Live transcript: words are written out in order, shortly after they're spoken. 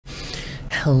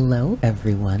Hello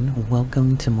everyone,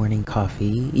 welcome to Morning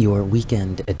Coffee, your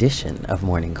weekend edition of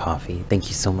Morning Coffee. Thank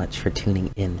you so much for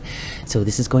tuning in. So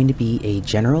this is going to be a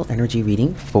general energy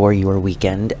reading for your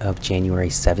weekend of January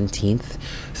 17th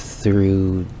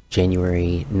through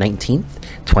January 19th,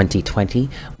 2020.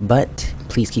 But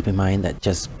please keep in mind that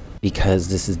just because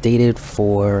this is dated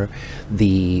for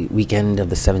the weekend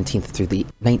of the 17th through the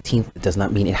 19th, it does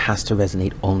not mean it has to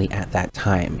resonate only at that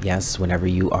time. Yes, whenever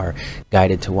you are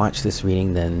guided to watch this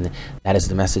reading, then that is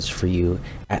the message for you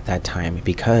at that time,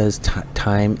 because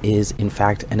time is in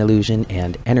fact an illusion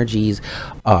and energies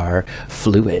are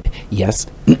fluid. Yes,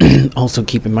 also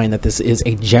keep in mind that this is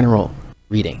a general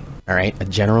reading, all right? A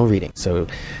general reading. So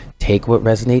take what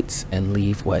resonates and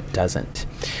leave what doesn't.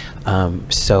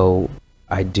 So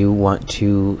I do want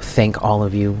to thank all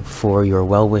of you for your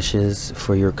well wishes,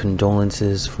 for your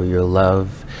condolences, for your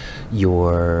love,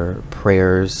 your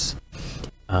prayers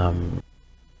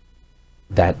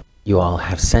that you all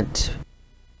have sent,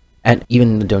 and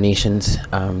even the donations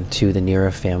to the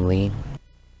Nira family.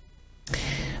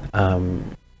 I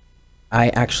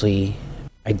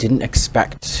didn't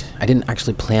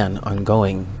actually plan on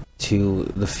going to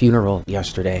the funeral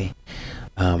yesterday.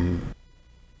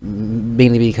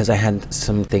 Mainly because I had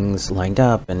some things lined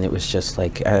up, and it was just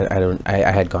like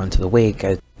I had gone to the wake.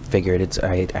 I figured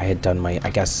I had done my, I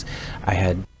guess I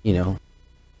had, you know,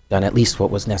 done at least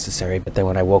what was necessary. But then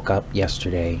when I woke up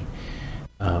yesterday,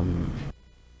 the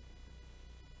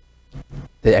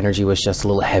energy was just a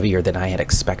little heavier than I had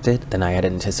expected, than I had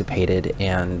anticipated,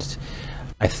 and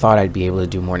I thought I'd be able to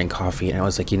do morning coffee, and I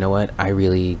was like, you know what, I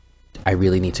really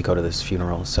need to go to this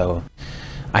funeral. So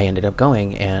I ended up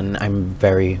going, and I'm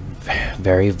very,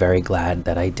 very, very glad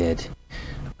that I did.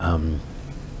 I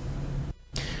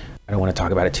don't want to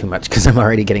talk about it too much because I'm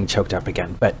already getting choked up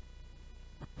again, but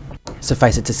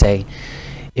suffice it to say,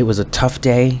 it was a tough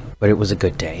day, but it was a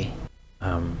good day.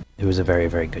 It was a very,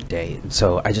 very good day.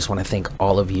 So I just want to thank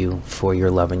all of you for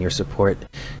your love and your support,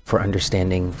 for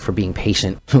understanding, for being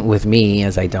patient with me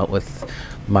as I dealt with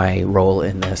my role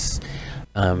in this.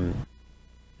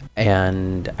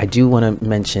 And I do want to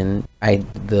mention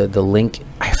the link.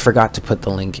 I forgot to put the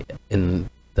link in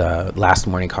the last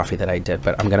morning coffee that I did,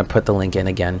 but I'm going to put the link in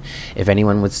again. If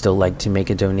anyone would still like to make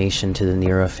a donation to the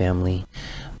Nira family,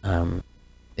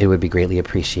 it would be greatly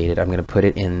appreciated. I'm going to put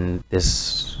it in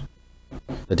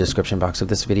the description box of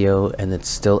this video, and it's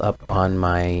still up on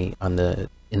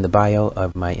in the bio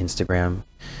of my Instagram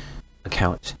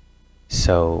account.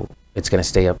 So it's going to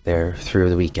stay up there through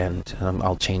the weekend.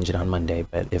 I'll change it on Monday,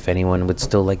 but if anyone would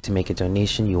still like to make a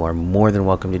donation, you are more than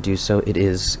welcome to do so. It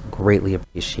is greatly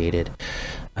appreciated.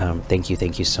 Thank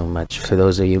you so much. To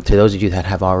those of you that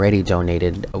have already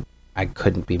donated, I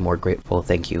couldn't be more grateful.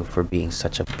 Thank you for being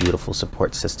such a beautiful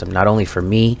support system, not only for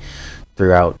me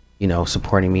throughout, you know,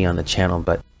 supporting me on the channel,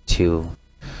 but to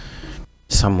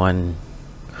someone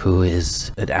who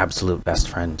is an absolute best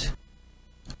friend.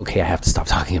 Okay, I have to stop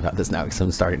talking about this now because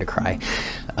I'm starting to cry.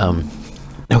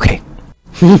 Okay.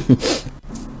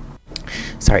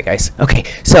 Sorry, guys. Okay,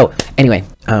 so anyway,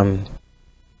 I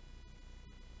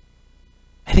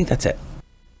think that's it.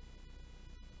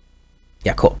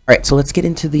 Yeah, cool. All right, so let's get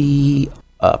into the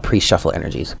pre-shuffle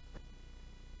energies.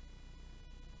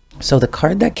 So the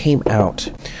card that came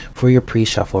out for your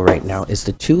pre-shuffle right now is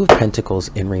the Two of Pentacles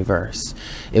in reverse.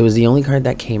 It was the only card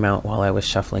that came out while I was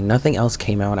shuffling. Nothing else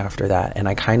came out after that, and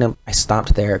I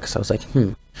stopped there because I was like,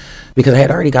 because I had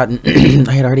already gotten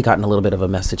a little bit of a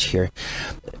message here.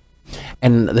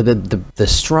 And the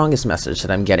strongest message that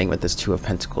I'm getting with this Two of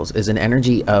Pentacles is an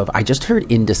energy of, I just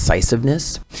heard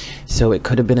indecisiveness. So it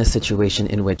could have been a situation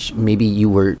in which maybe you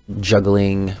were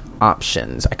juggling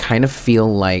options. I kind of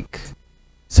feel like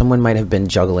someone might have been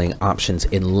juggling options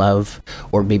in love,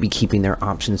 or maybe keeping their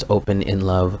options open in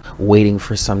love, waiting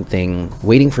for some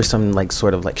like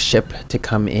sort of like ship to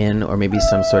come in, or maybe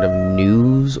some sort of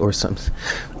news or some,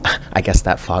 I guess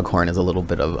that foghorn is a little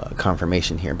bit of a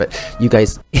confirmation here, but you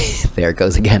guys, there it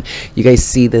goes again. You guys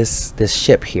see this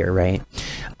ship here, right?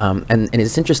 And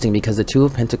it's interesting because the Two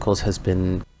of Pentacles has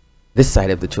been, this side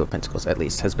of the Two of Pentacles at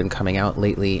least, has been coming out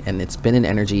lately, and it's been an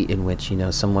energy in which, you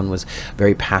know, someone was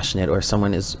very passionate, or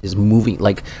someone is moving,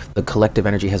 like the collective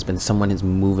energy has been someone is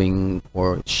moving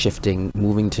or shifting,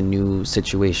 moving to new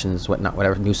situations,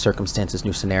 whatever, new circumstances,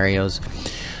 new scenarios,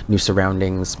 new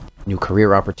surroundings, new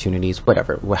career opportunities,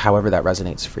 whatever, however that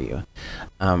resonates for you.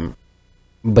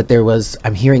 But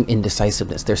I'm hearing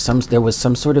indecisiveness. There was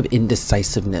some sort of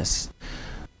indecisiveness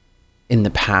in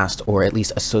the past, or at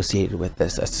least associated with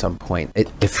this at some point.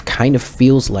 It kind of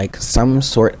feels like some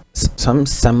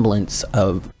semblance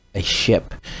of a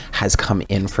ship has come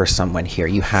in for someone here.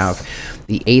 You have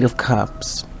the Eight of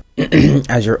Cups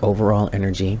as your overall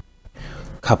energy,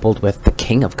 coupled with the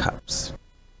King of Cups.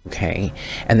 Okay,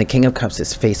 and the King of Cups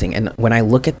is facing, and when I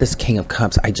look at this King of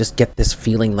Cups, I just get this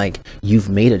feeling like you've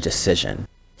made a decision,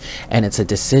 and it's a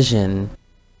decision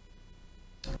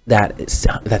that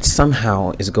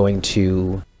somehow is going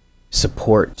to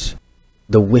support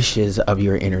the wishes of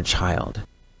your inner child.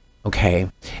 Okay,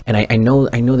 and I know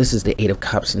this is the Eight of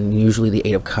Cups, and usually the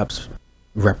Eight of Cups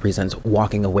represents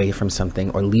walking away from something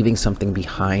or leaving something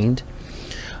behind,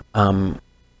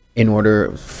 in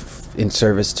order in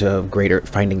service to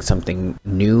finding something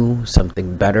new,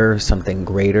 something better, something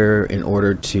greater, in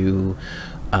order to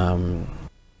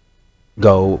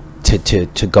go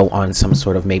on some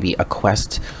sort of, maybe a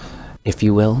quest, if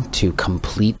you will, to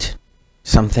complete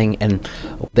something. And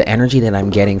the energy that I'm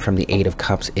getting from the Eight of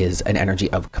Cups is an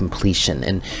energy of completion.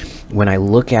 And when I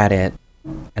look at it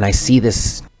and I see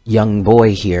this young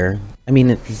boy here, I mean,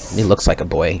 it looks like a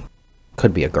boy,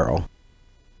 could be a girl.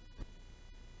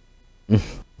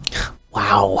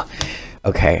 Wow.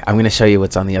 Okay, I'm going to show you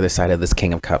what's on the other side of this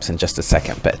King of Cups in just a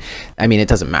second, but I mean, it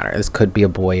doesn't matter. This could be a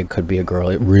boy, it could be a girl.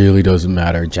 It really doesn't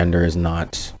matter. Gender is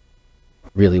not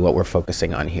really what we're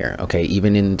focusing on here. Okay,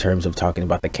 even in terms of talking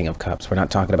about the King of Cups, we're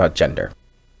not talking about gender.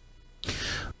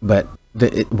 But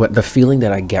the feeling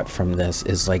that I get from this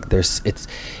is like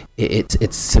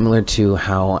it's similar to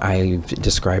how I've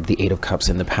described the Eight of Cups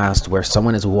in the past, where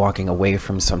someone is walking away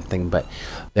from something, but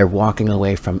they're walking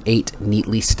away from 8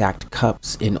 neatly stacked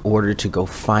cups in order to go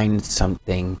find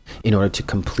something, in order to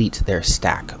complete their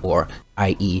stack, or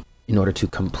i.e. in order to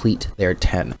complete their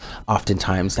 10.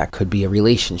 Oftentimes that could be a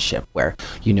relationship where,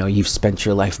 you know, you've spent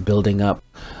your life building up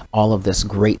all of this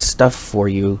great stuff for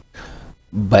you,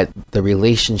 but the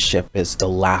relationship is the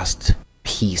last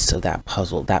piece of that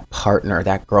puzzle. That partner,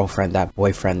 that girlfriend, that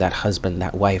boyfriend, that husband,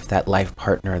 that wife, that life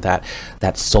partner, that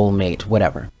soulmate,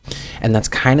 whatever. And that's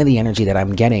kind of the energy that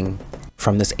I'm getting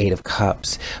from this Eight of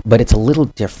Cups. But it's a little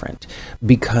different,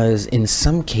 because in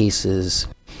some cases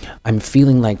I'm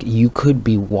feeling like you could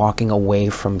be walking away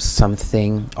from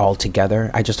something altogether.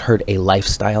 I just heard a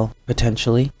lifestyle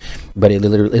potentially, but it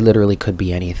literally could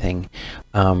be anything.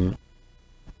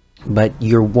 But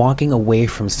you're walking away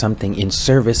from something in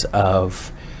service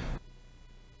of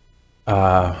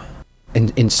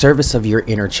in service of your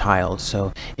inner child.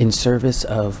 So in service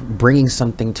of bringing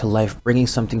something to life, bringing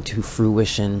something to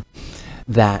fruition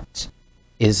that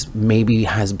maybe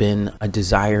has been a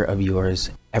desire of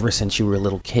yours ever since you were a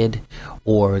little kid,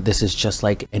 or this is just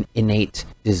like an innate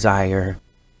desire,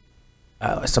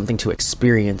 something to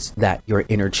experience that your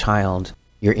inner child,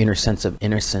 your inner sense of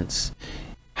innocence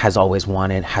has always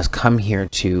wanted, has come here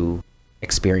to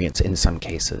experience in some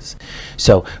cases.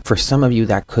 So for some of you,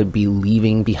 that could be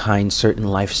leaving behind certain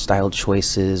lifestyle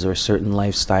choices or certain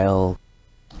lifestyle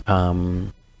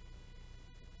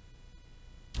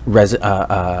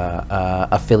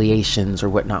affiliations or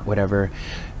whatnot, whatever.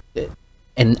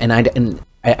 And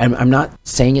I'm not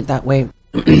saying it that way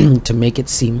to make it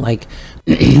seem like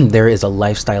there is a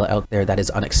lifestyle out there that is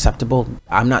unacceptable.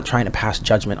 I'm not trying to pass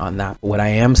judgment on that. But what I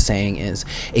am saying is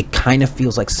it kind of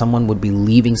feels like someone would be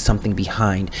leaving something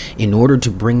behind in order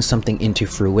to bring something into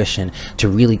fruition, to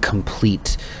really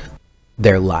complete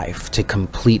their life, to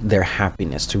complete their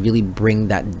happiness, to really bring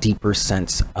that deeper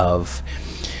sense of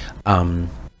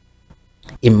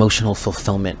emotional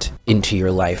fulfillment into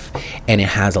your life. And it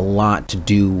has a lot to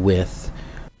do with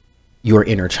your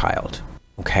inner child.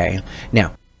 Okay,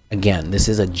 now again, this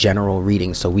is a general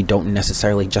reading, so we don't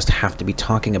necessarily just have to be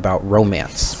talking about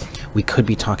romance. We could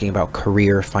be talking about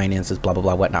career, finances, blah blah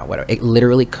blah, whatnot, whatever. It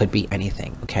literally could be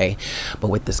anything. Okay, but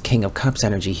with this King of Cups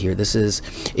energy here, this is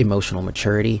emotional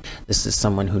maturity. This is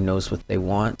someone who knows what they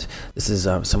want. This is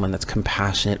someone that's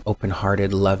compassionate,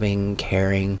 open-hearted, loving,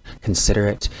 caring,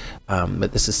 considerate.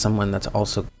 But this is someone that's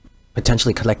also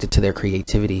potentially connected to their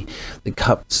creativity. The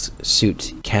Cups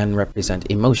suit can represent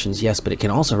emotions, yes, but it can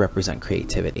also represent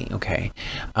creativity. Okay,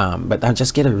 but I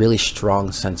just get a really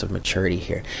strong sense of maturity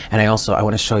here. And I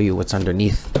want to show you what's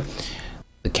underneath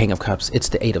the King of Cups. It's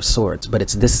the Eight of Swords, but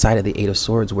it's this side of the Eight of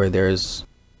Swords where there's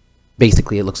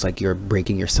basically, it looks like you're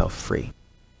breaking yourself free.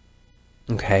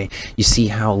 Okay, you see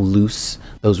how loose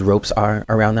those ropes are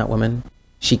around that woman?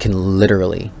 She can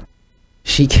literally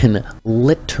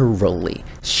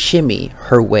shimmy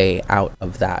her way out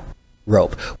of that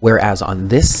rope. Whereas on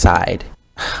this side,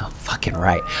 fucking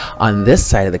right, on this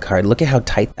side of the card, look at how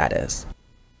tight that is.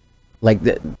 Like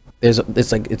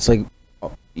it's like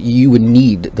you would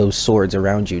need those swords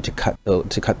around you to cut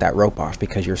that rope off,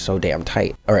 because you're so damn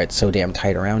tight, or it's so damn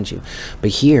tight around you.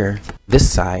 But here,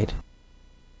 this side,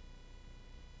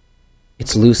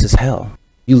 It's loose as hell.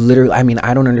 You literally, I mean,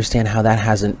 I don't understand how that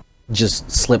hasn't just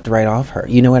slipped right off her.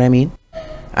 You know what I mean?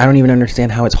 I don't even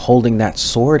understand how it's holding that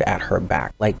sword at her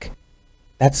back. Like,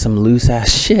 that's some loose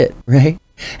ass shit, right?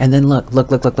 And then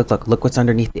look what's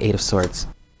underneath the Eight of Swords.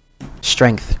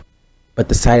 Strength. But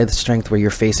the side of the strength where you're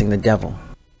facing the devil.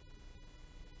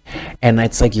 And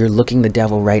it's like you're looking the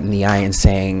devil right in the eye and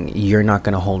saying, you're not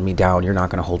going to hold me down. You're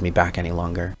not going to hold me back any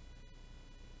longer.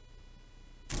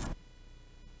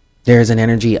 There's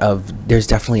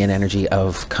definitely an energy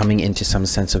of coming into some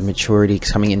sense of maturity,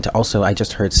 coming into also, I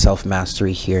just heard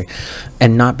self-mastery here,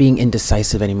 and not being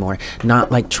indecisive anymore,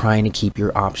 not like trying to keep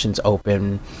your options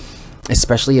open,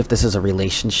 especially if this is a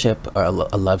relationship or a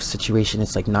love situation.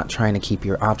 It's like not trying to keep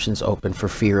your options open for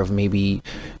fear of maybe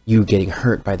you getting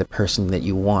hurt by the person that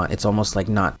you want. It's almost like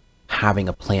not having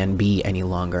a plan B any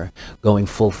longer, going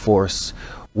full force.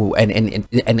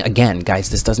 And again, guys,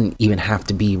 this doesn't even have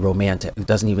to be romantic. It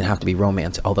doesn't even have to be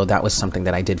romance, although that was something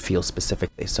that I did feel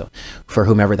specifically. So for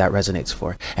whomever that resonates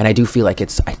for, and I do feel like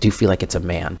it's a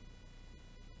man.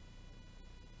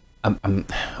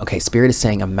 Okay, Spirit is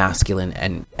saying a masculine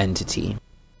entity.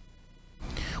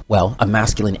 Well, a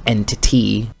masculine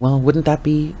entity. Well, wouldn't that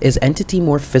be? Is entity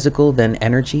more physical than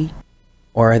energy?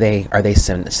 Or are they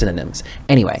synonyms?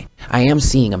 Anyway, I am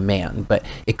seeing a man, but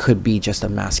it could be just a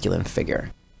masculine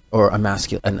figure, or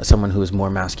someone who is more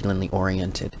masculinely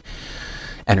oriented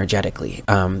energetically.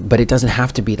 But it doesn't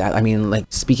have to be that. I mean, like,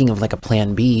 speaking of like a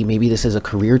plan B, maybe this is a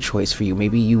career choice for you.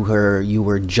 Maybe you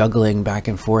were juggling back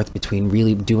and forth between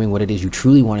really doing what it is you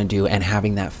truly want to do and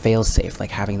having that fail safe,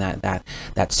 like having that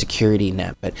security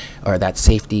net, or that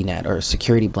safety net or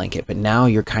security blanket. But now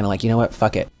you're kind of like, you know what,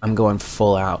 fuck it, I'm going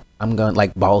full out. I'm going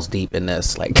like balls deep in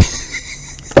this, like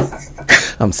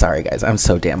I'm sorry guys, I'm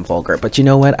so damn vulgar, but you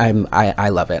know what, I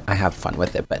love it. I have fun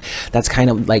with it. But that's kind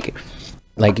of like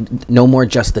no more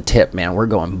just the tip, man. We're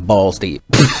going balls deep.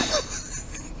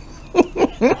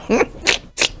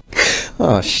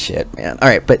 Oh shit, man. All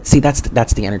right, but see, that's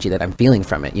the energy that I'm feeling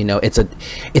from it. You know, it's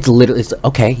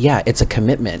okay, yeah, it's a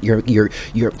commitment. You're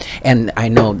and I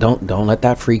know, don't let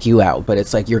that freak you out, but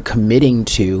it's like you're committing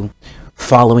to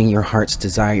following your heart's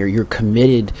desire. You're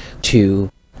committed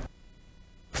to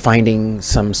finding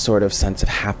some sort of sense of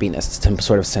happiness,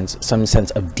 some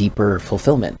sense of deeper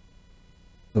fulfillment.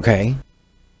 Okay?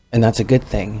 And that's a good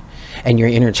thing. And your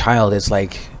inner child is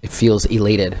like, it feels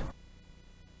elated.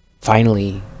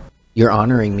 Finally, you're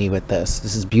honoring me with this.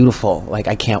 This is beautiful. Like,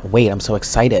 I can't wait. I'm so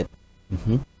excited.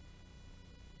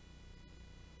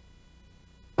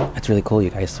 That's really cool, you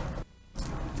guys.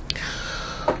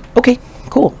 Okay,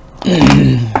 cool.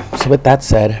 So with that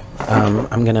said,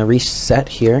 I'm gonna reset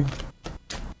here,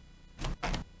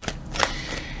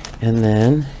 and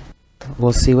then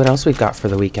we'll see what else we've got for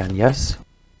the weekend. Yes,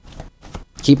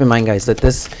 keep in mind, guys, that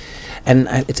this, and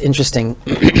it's interesting,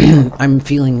 I'm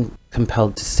feeling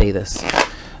compelled to say this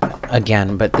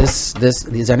again, but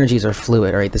these energies are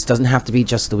fluid. All right, this doesn't have to be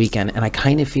just the weekend. And I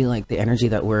kind of feel like the energy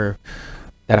that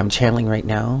I'm channeling right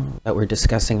now, that we're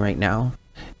discussing right now,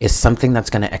 is something that's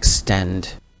going to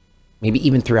extend maybe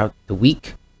even throughout the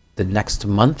week, the next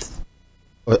month,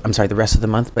 or I'm sorry, the rest of the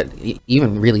month, but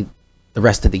even really the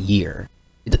rest of the year.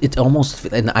 It's almost,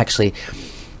 and actually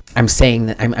I'm saying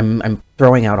that I'm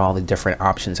throwing out all the different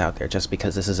options out there just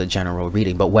because this is a general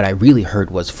reading, but what I really heard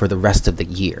was for the rest of the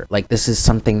year. Like, this is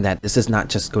something that, this is not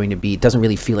just going to be, it doesn't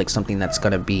really feel like something that's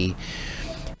going to be,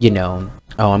 you know,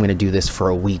 oh, I'm going to do this for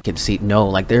a week and see. No,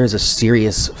 like, there is a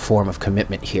serious form of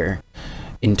commitment here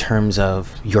in terms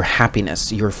of your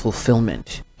happiness, your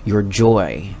fulfillment, your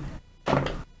joy.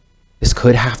 This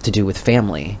could have to do with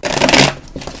family.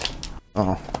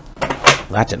 Oh,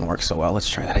 that didn't work so well. Let's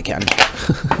try that again.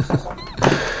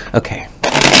 Okay.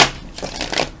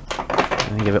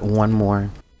 Let me give it one more.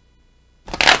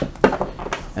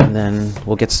 And then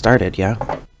we'll get started, yeah?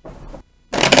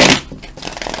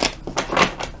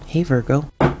 Hey, Virgo.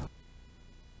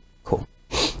 Cool.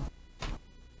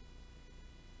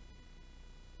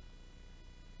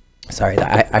 Sorry,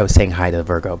 I was saying hi to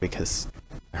Virgo because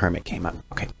Hermit came up.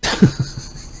 Okay.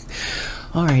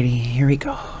 Alrighty, here we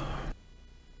go.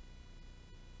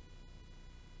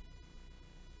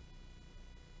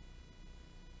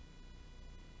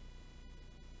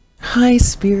 Hi,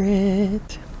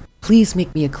 Spirit. Please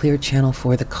make me a clear channel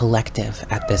for the collective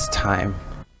at this time.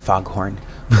 Foghorn.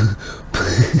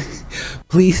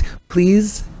 Please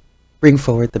bring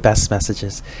forward the best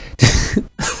messages.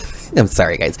 I'm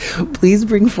sorry, guys. Please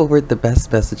bring forward the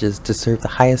best messages to serve the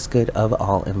highest good of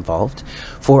all involved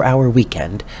for our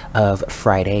weekend of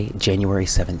Friday, January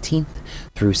 17th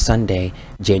through Sunday,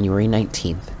 January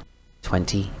 19th,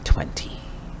 2020.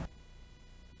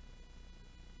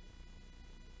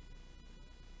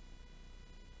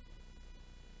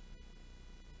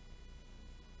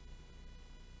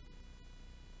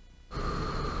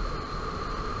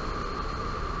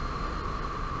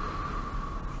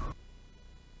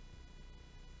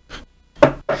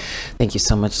 Thank you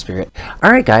so much, Spirit. All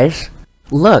right, guys.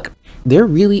 Look, there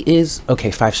really is...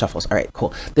 Okay, 5 shuffles. All right,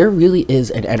 cool. There really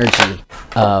is an energy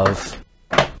of,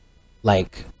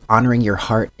 like, honoring your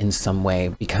heart in some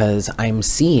way, because I'm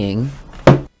seeing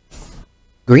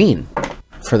green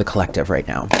for the collective right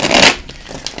now,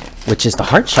 which is the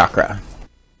heart chakra.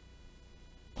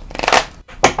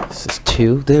 This is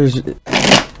 2. There's...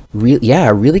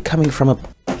 really coming from a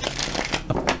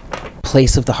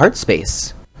place of the heart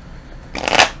space.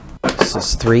 This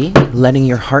is 3, letting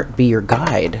your heart be your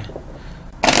guide.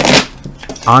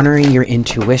 Honoring your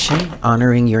intuition,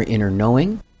 honoring your inner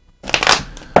knowing,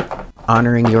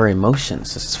 honoring your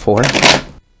emotions. This is 4.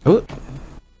 Ooh.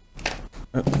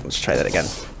 Oh, let's try that again.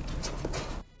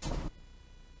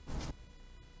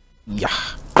 Yeah.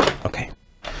 Okay.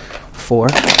 4.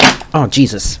 Oh,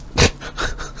 Jesus.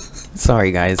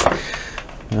 Sorry, guys.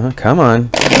 Come on.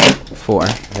 4.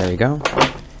 There you go.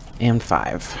 And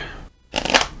 5.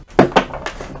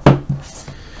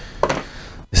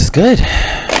 This is good.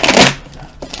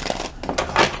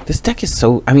 This deck is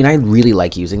so... I mean, I really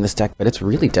like using this deck, but it's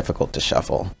really difficult to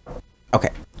shuffle.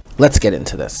 Okay, let's get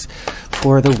into this.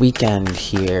 For the weekend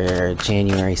here,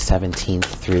 January 17th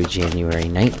through January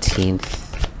 19th.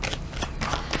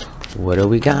 What do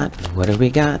we got? What do we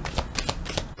got?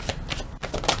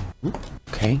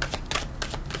 Okay.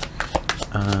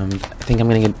 I think I'm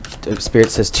going to get...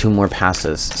 Spirit says 2 more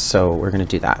passes, so we're going to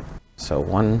do that. So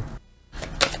one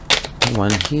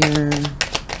here.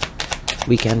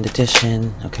 Weekend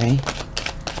edition, okay.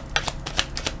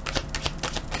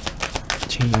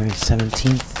 January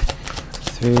 17th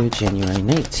through January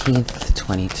 19th,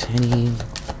 2020.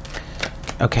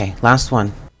 Okay, last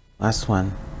one. Last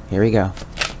one. Here we go.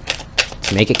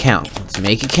 Let's make it count. Let's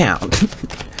make it count.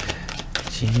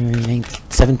 January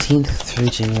 17th through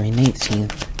January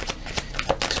 19th,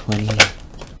 20.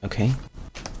 Okay.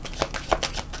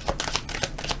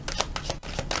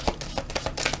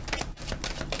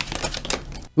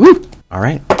 Woo! All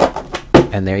right.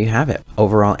 And there you have it.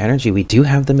 Overall energy. We do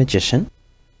have the Magician.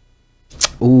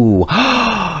 Ooh.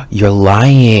 You're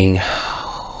lying.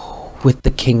 With the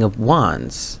King of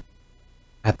Wands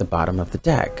at the bottom of the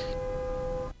deck.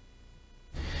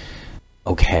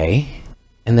 Okay.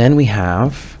 And then we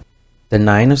have the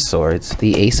 9 of Swords,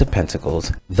 the Ace of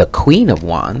Pentacles, the Queen of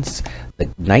Wands, the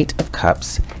Knight of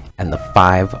Cups, and the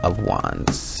 5 of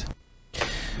Wands.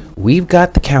 We've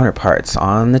got the counterparts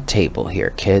on the table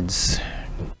here, kids.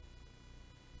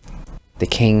 The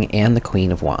King and the Queen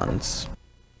of Wands.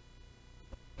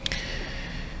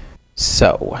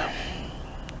 So...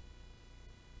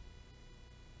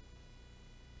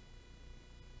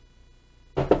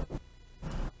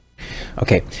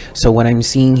 Okay, so what I'm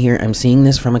seeing here, I'm seeing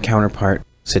this from a counterpart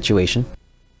situation.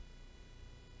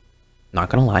 Not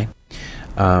gonna lie.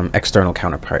 External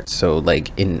counterparts, so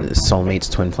like in soulmates,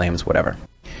 twin flames, whatever.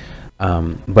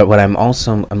 But what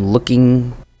I'm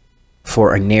looking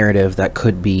for a narrative that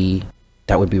would be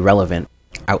relevant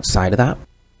outside of that,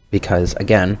 because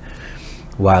again,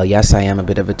 while yes, I am a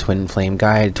bit of a twin flame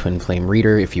guide, twin flame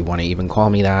reader, if you want to even call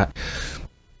me that,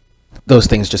 those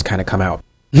things just kind of come out.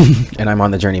 And I'm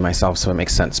on the journey myself, so it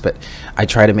makes sense. But I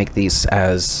try to make these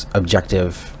as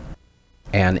objective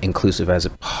and inclusive as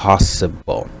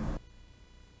possible.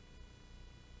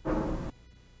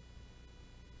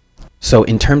 So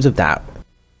in terms of that,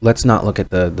 let's not look at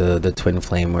the twin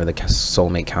flame or the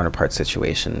soulmate counterpart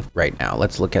situation right now.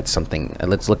 Let's look at something.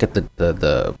 Let's look at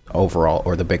the overall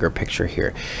or the bigger picture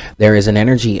here. There is an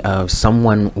energy of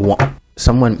someone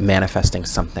manifesting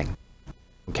something.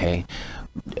 Okay.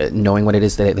 Knowing what it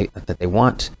is that they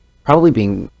want, probably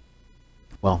being,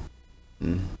 well,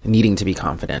 needing to be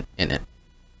confident in it,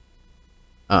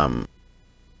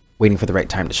 waiting for the right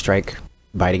time to strike,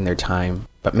 biding their time,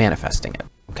 but manifesting it,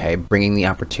 okay, bringing the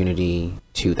opportunity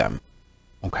to them,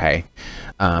 okay,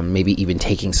 maybe even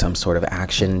taking some sort of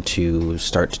action to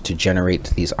start to generate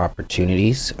these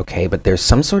opportunities, okay, but there's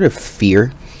some sort of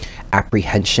fear,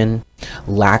 apprehension,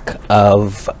 lack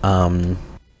of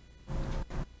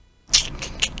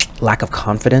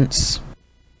confidence,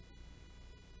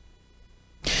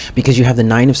 because you have the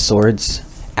 9 of Swords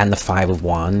and the 5 of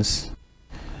Wands.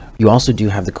 You also do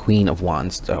have the Queen of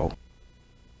Wands, though.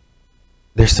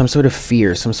 There's some sort of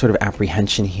fear, some sort of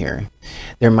apprehension here.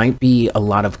 There might be a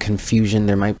lot of confusion.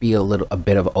 There might be a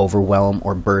bit of overwhelm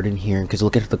or burden here, because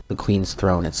look at the Queen's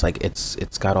throne. It's like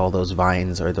it's got all those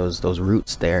vines or those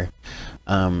roots there,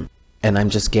 and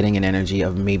I'm just getting an energy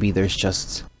of maybe there's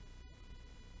just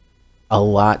a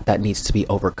lot that needs to be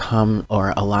overcome,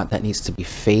 or a lot that needs to be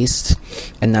faced.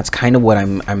 And that's kind of what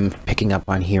I'm picking up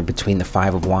on here between the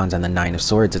 5 of Wands and the 9 of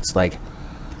Swords. It's like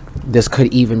This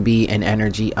could even be an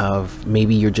energy of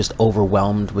maybe you're just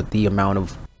overwhelmed with the amount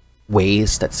of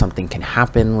ways that something can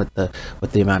happen, with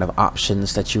the amount of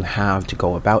options that you have to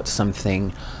go about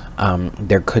something.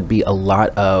 There could be a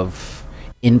lot of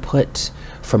input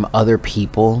from other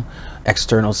people,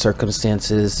 external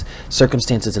circumstances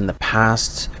in the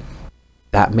past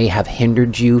that may have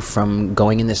hindered you from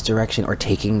going in this direction or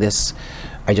taking this.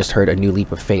 I just heard a new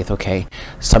leap of faith. Okay,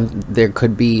 there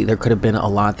could have been a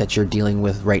lot that you're dealing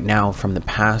with right now from the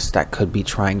past that could be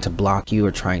trying to block you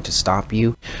or trying to stop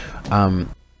you.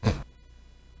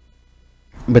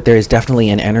 But there is definitely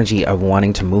an energy of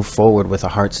wanting to move forward with a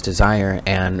heart's desire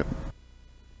and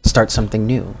start something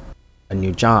new, a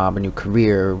new job, a new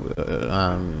career,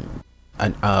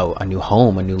 a new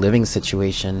home, a new living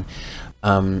situation.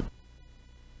 In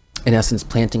essence,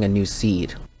 planting a new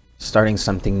seed, starting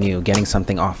something new, getting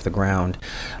something off the ground.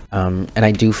 And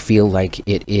I do feel like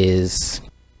I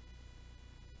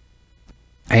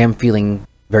am feeling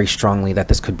very strongly that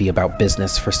this could be about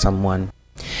business for someone.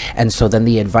 And so then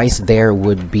the advice there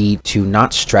would be to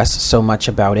not stress so much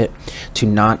about it, to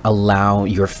not allow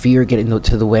your fear get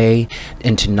into the way,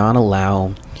 and to not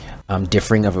allow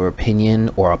differing of an opinion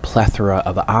or a plethora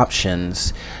of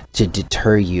options to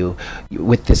deter you.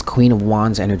 With this Queen of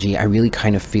Wands energy, I really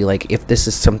kind of feel like if this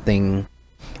is something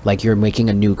like you're making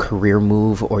a new career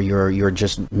move, or you're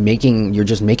just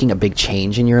making a big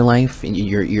change in your life, and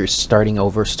you're starting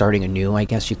over, starting anew, I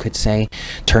guess you could say,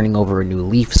 turning over a new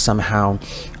leaf somehow,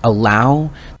 allow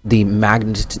the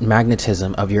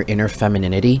magnetism of your inner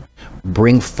femininity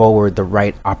bring forward the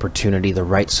right opportunity, the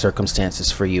right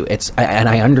circumstances for you. And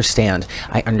I understand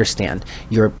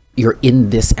you're in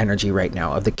this energy right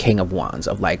now of the King of Wands,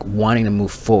 of like wanting to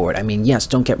move forward. I mean, yes,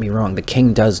 don't get me wrong, the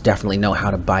king does definitely know how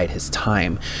to bide his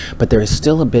time, but there is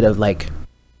still a bit of like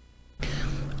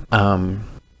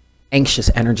anxious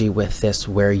energy with this,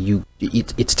 where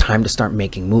it's time to start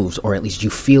making moves, or at least you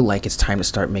feel like it's time to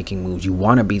start making moves. You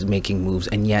want to be making moves,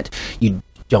 and yet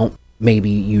maybe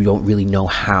you don't really know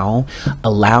how.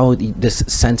 Allow this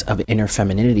sense of inner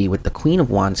femininity with the Queen of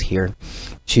Wands here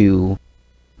to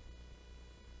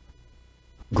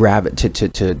grab it,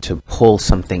 to pull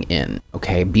something in.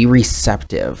 Okay, be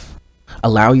receptive.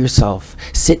 Allow yourself,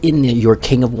 sit in your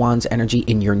King of Wands energy,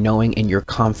 in your knowing, in your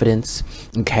confidence,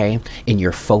 okay, in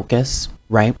your focus,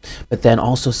 right? But then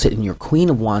also sit in your Queen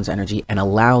of Wands energy and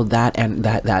allow that and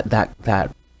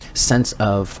that sense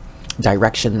of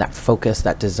direction, that focus,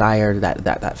 that desire,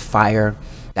 that fire,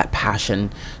 that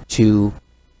passion to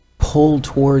pull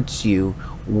towards you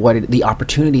the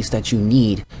opportunities that you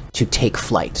need to take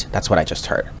flight. That's what I just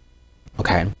heard.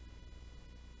 Okay.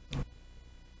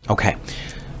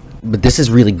 But this is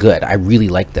really good. I really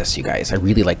like this, you guys. I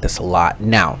really like this a lot.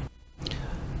 Now,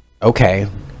 okay,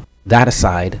 that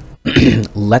aside,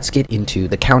 let's get into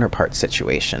the counterpart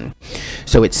situation.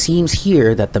 So it seems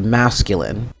here that the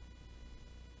masculine,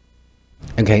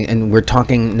 okay, and we're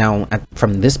talking now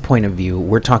from this point of view,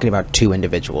 we're talking about two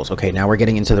individuals. Okay, now we're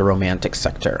getting into the romantic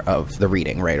sector of the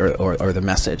reading, right, or the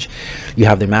message. You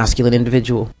have the masculine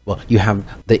individual. Well, you have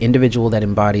the individual that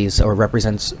embodies or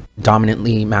represents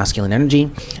dominantly masculine energy,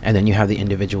 and then you have the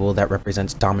individual that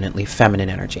represents dominantly feminine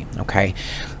energy. Okay,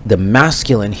 the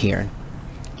masculine here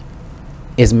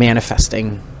is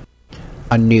manifesting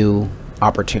a new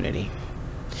opportunity,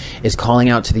 is calling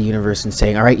out to the universe and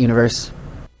saying, all right, universe,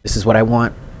 this is what I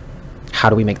want. How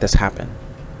do we make this happen?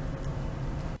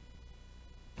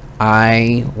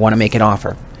 I want to make an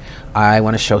offer. I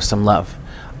want to show some love.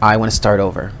 I want to start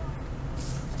over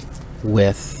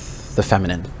with the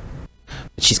feminine.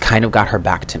 But she's kind of got her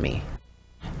back to me,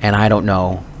 and I don't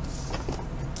know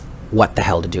what the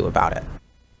hell to do about it.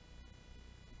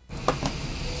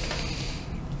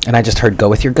 And I just heard, go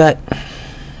with your gut.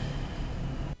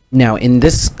 Now, in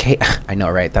this case, I know,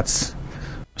 right?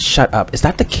 Shut up. Is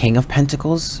that the King of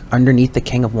Pentacles underneath the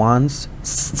King of Wands?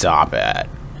 Stop it.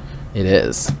 It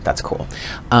is. That's cool.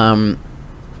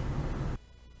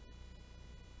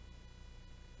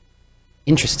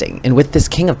 Interesting. And with this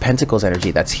King of Pentacles energy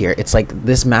that's here, it's like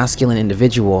this masculine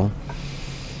individual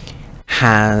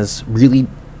has really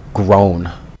grown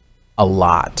a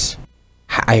lot.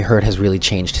 I heard has really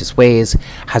changed his ways,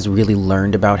 has really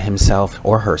learned about himself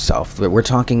or herself. We're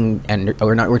talking, and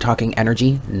we're talking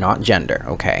energy, not gender,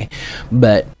 okay?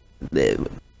 But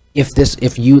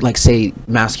if you, like, say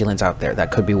masculines out there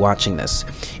that could be watching this,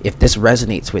 if this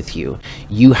resonates with you,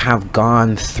 you have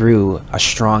gone through a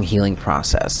strong healing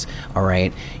process, all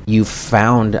right? You've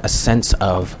found a sense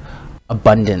of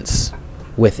abundance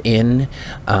within.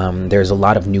 There's a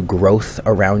lot of new growth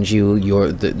around you.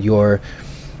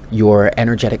 Your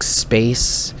energetic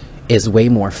space is way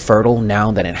more fertile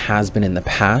now than it has been in the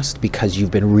past, because you've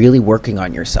been really working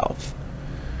on yourself,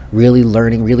 really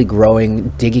learning, really growing,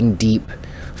 digging deep,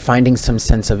 finding some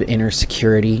sense of inner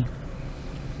security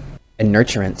and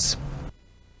nurturance.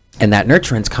 And that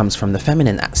nurturance comes from the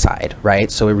feminine side,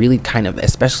 right? So it really kind of,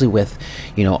 especially with,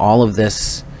 you know, all of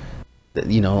this,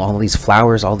 you know, all of these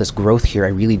flowers, all this growth here, I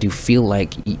really do feel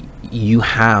like you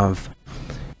have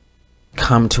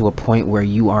come to a point where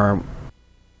you are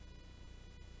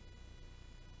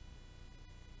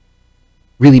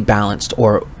really balanced,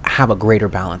 or have a greater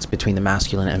balance between the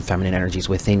masculine and feminine energies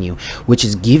within you, which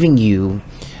is giving you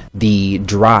the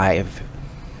drive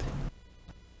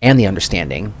and the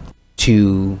understanding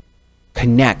to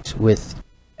connect with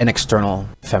an external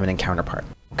feminine counterpart.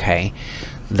 Okay,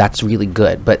 that's really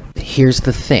good. But here's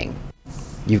the thing.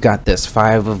 You've got this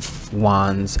 5 of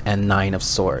Wands and 9 of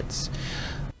Swords.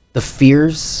 The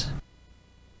fears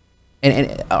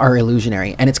and are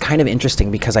illusionary. And it's kind of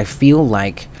interesting, because I feel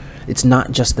like it's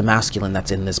not just the masculine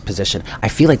that's in this position. I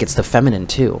feel like it's the feminine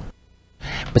too.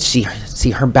 But see,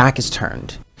 her back is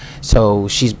turned. So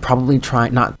she's probably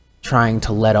not trying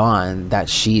to let on that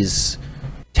she's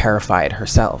terrified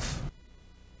herself.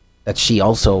 That she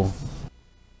also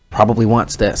probably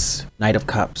wants this. Knight of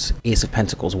Cups, Ace of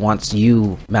Pentacles, wants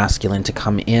you, masculine, to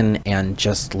come in and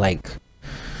just like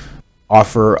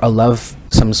offer a love,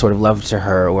 some sort of love to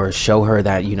her, or show her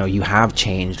that, you know, you have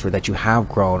changed, or that you have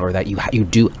grown, or that you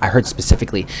do, I heard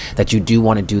specifically that you do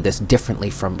want to do this differently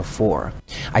from before.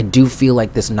 I do feel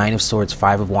like this 9 of Swords,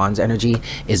 5 of Wands energy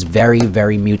is very,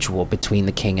 very mutual between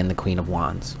the King and the Queen of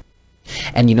Wands.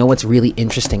 And you know what's really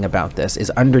interesting about this is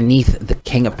underneath the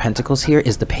King of Pentacles here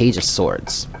is the Page of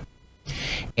Swords.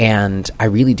 And I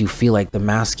really do feel like the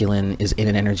masculine is in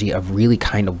an energy of really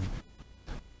kind of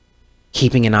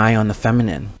keeping an eye on the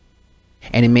feminine.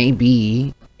 And it may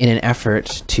be in an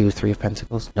effort to 3 of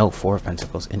Pentacles, no, 4 of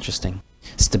Pentacles, interesting,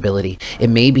 stability. It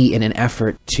may be in an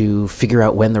effort to figure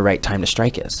out when the right time to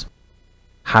strike is.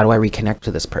 How do I reconnect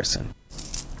to this person?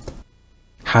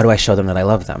 How do I show them that I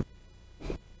love them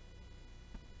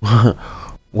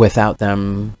without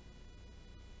them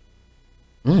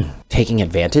taking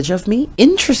advantage of me?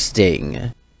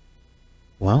 Interesting.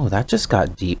 Wow, that just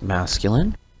got deep,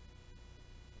 masculine.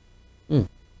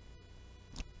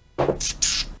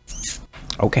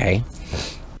 Okay.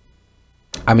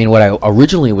 I mean, what I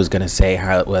originally was going to say,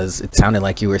 it sounded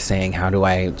like you were saying, how do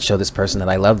I show this person that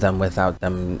I love them without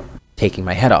them taking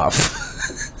my head off?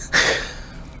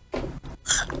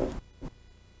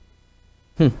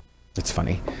 That's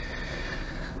funny.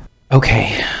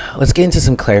 Okay, let's get into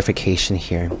some clarification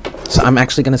here. So I'm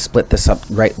actually going to split this up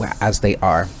right as they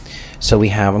are. So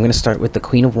I'm going to start with the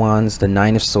Queen of Wands, the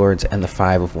 9 of Swords, and the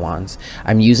 5 of Wands.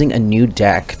 I'm using a new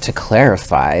deck to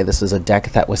clarify. This is a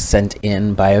deck that was sent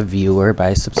in by a viewer, by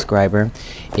a subscriber.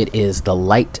 It is the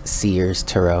Light Seers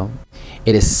Tarot.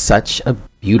 It is such a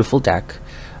beautiful deck.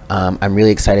 I'm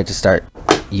really excited to start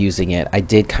using it. I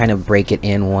did kind of break it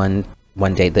in one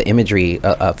day. The imagery,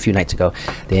 a few nights ago,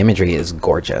 the imagery is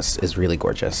gorgeous, is really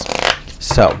gorgeous.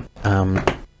 So,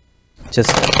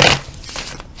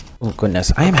 oh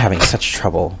goodness, I am having such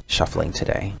trouble shuffling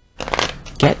today.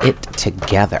 Get it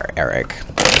together, Eric.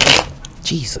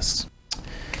 Jesus.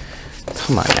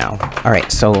 Come on now. All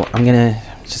right, so I'm gonna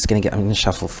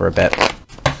shuffle for a bit.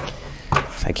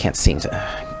 I can't seem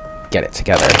to get it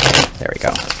together. There we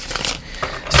go.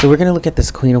 So we're gonna look at this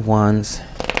Queen of Wands,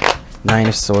 9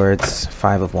 of Swords,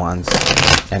 5 of Wands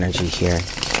energy here.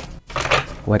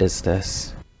 What is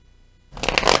this?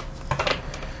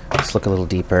 Let's look a little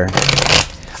deeper.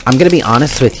 I'm gonna be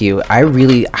honest with you. I'm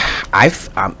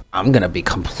gonna be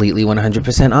completely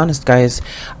 100% honest, guys.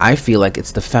 I feel like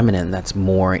it's the feminine that's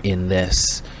more in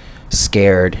this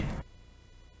scared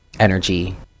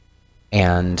energy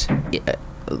and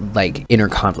like inner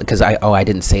conflict. Because I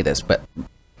didn't say this, but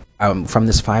from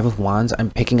this 5 of Wands,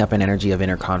 I'm picking up an energy of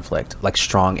inner conflict, like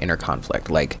strong inner conflict.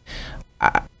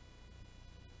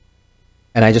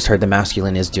 And I just heard the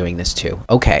masculine is doing this too.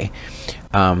 Okay.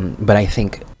 But I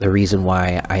think the reason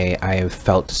why I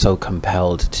felt so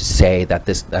compelled to say that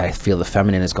I feel the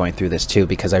feminine is going through this too,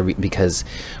 because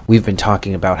we've been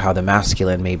talking about how the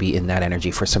masculine may be in that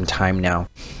energy for some time now,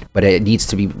 but it needs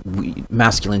to be,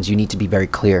 masculines, you need to be very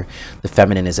clear. The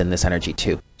feminine is in this energy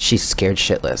too. She's scared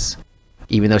shitless.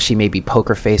 Even though she may be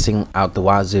poker facing out the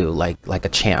wazoo like a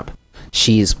champ,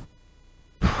 she's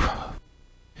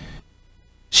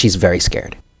very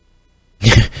scared.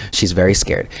 She's very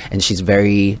scared, and she's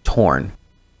very torn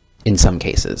in some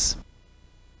cases,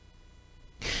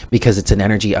 because it's an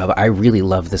energy of, I really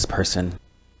love this person,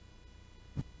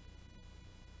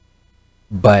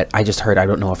 but I just heard, I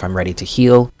don't know if I'm ready to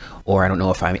heal, or I don't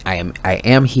know if I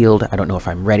am healed. I don't know if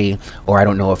I'm ready, or I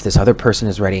don't know if this other person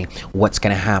is ready. What's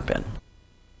going to happen?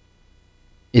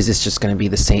 Is this just going to be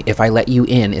the same? If I let you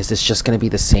in, is this just going to be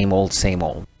the same old, same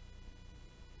old?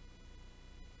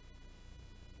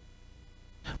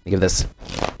 Let me give this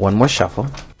one more shuffle.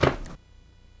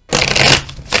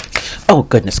 Oh,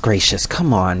 goodness gracious.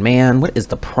 Come on, man. What is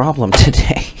the problem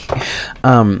today?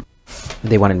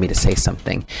 They wanted me to say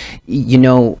something. You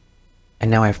know,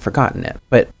 and now I've forgotten it,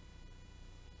 but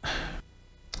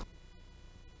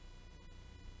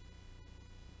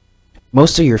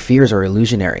most of your fears are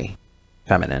illusionary,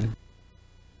 feminine.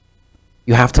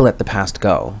 You have to let the past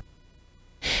go.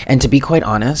 And to be quite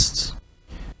honest,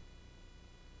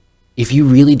 if you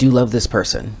really do love this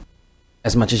person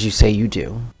as much as you say you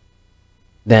do,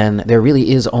 then there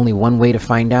really is only one way to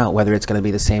find out whether it's going to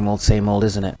be the same old,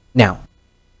 isn't it? Now,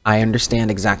 I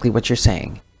understand exactly what you're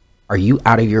saying. Are you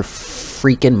out of your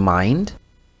freaking mind?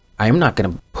 I am not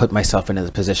going to put myself into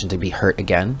the position to be hurt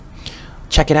again.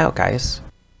 Check it out, guys.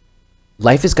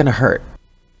 Life is going to hurt.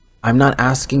 I'm not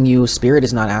asking you, Spirit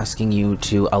is not asking you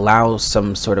to allow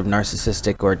some sort of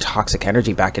narcissistic or toxic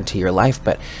energy back into your life,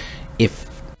 but if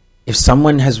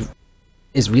someone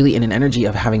is really in an energy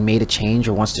of having made a change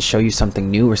or wants to show you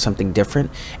something new or something different,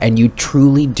 and you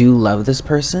truly do love this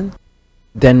person,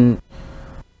 then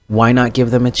why not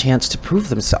give them a chance to prove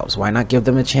themselves? Why not give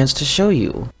them a chance to show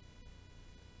you?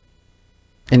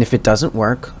 And if it doesn't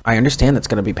work, I understand that's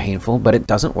going to be painful, but it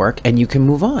doesn't work and you can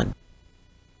move on.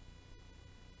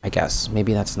 I guess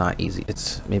maybe that's not easy.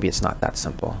 Maybe it's not that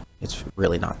simple. It's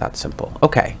really not that simple.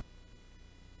 Okay.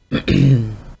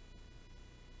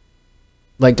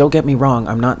 Like, don't get me wrong.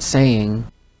 I'm not saying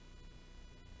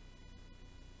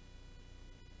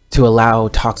to allow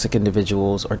toxic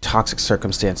individuals or toxic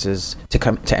circumstances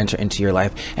to enter into your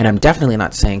life, and I'm definitely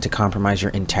not saying to compromise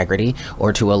your integrity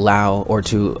or to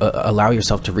allow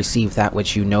yourself to receive that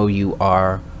which you know you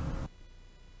are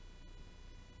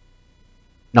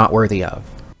not worthy of,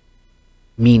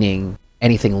 meaning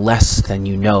anything less than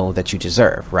you know that you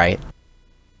deserve, right?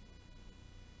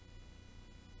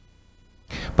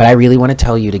 But I really want to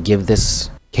tell you to give this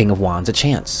King of Wands a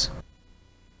chance.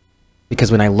 Because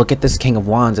when I look at this King of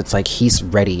Wands, it's like he's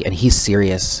ready and he's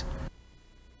serious.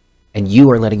 And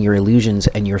you are letting your illusions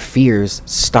and your fears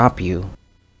stop you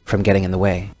from getting in the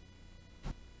way.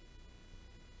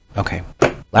 Okay,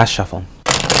 last shuffle.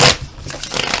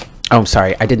 Oh, I'm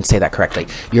sorry, I didn't say that correctly.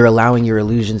 You're allowing your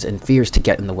illusions and fears to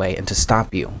get in the way and to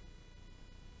stop you.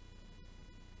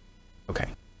 Okay,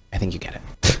 I think you get it.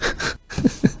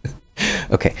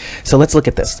 Okay, so let's look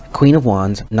at this. Queen of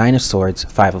Wands, Nine of Swords,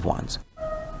 Five of Wands.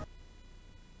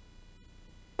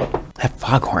 That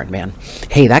foghorn, man.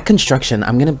 Hey, that construction,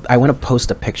 I want to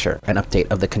post a picture, an update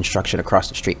of the construction across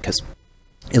the street, because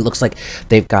it looks like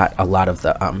they've got a lot of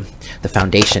the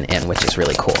foundation in, which is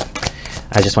really cool.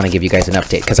 I just want to give you guys an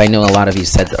update, because I know a lot of you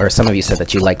said, or some of you said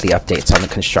that you like the updates on the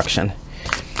construction.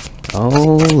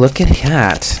 Oh, look at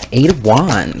that. Eight of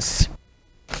Wands.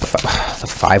 The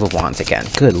Five of Wands again.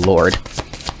 Good Lord.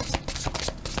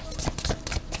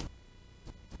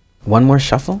 One more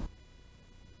shuffle.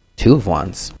 Two of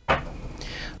Wands.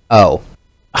 Oh.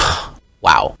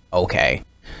 Wow. Okay.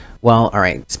 Well, all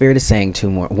right. Spirit is saying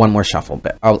one more shuffle,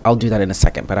 but I'll do that in a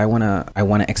second. But I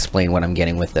wanna explain what I'm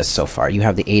getting with this so far. You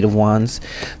have the Eight of Wands,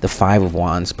 the Five of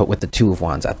Wands, but with the Two of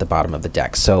Wands at the bottom of the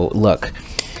deck. So look,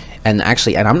 and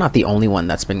actually, and I'm not the only one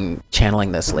that's been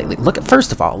channeling this lately.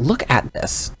 First of all, look at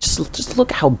this. Just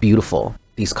look how beautiful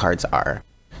these cards are.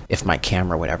 If my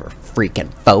camera would ever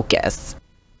freaking focus.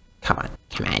 Come on,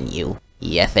 you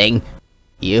thing.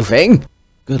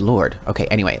 Good Lord. Okay,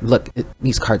 anyway, look,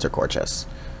 these cards are gorgeous.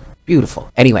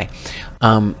 Beautiful. Anyway,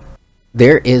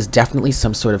 there is definitely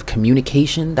some sort of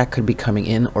communication that could be coming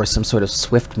in, or some sort of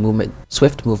swift movement,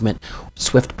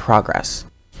 swift progress.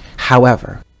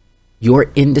 However,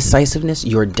 your indecisiveness,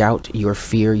 your doubt, your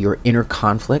fear, your inner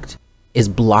conflict is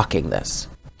blocking this.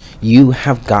 You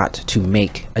have got to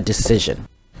make a decision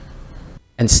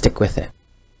and stick with it.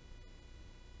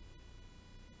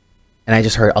 And I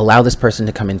just heard, allow this person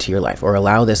to come into your life, or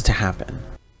allow this to happen.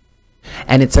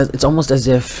 And it's almost as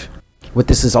if what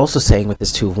this is also saying with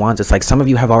this Two of Wands, it's like some of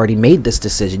you have already made this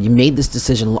decision. You made this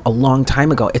decision a long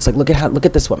time ago. It's like, look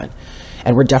at this woman.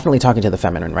 And we're definitely talking to the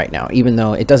feminine right now, even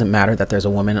though it doesn't matter that there's a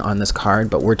woman on this card,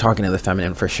 but we're talking to the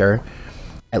feminine for sure.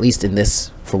 At least in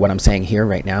this, for what I'm saying here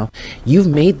right now. You've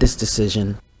made this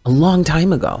decision a long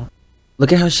time ago.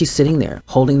 Look at how she's sitting there,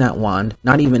 holding that wand,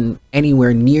 not even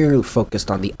anywhere near focused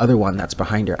on the other one that's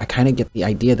behind her. I kind of get the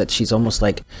idea that she's almost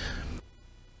like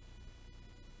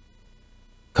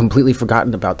completely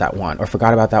forgotten about that wand, or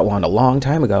forgot about that wand a long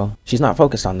time ago. She's not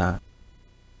focused on that.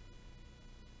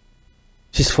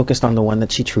 She's focused on the one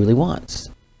that she truly wants,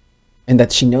 and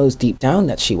that she knows deep down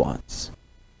that she wants,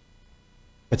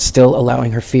 but still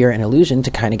allowing her fear and illusion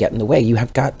to kind of get in the way. You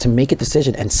have got to make a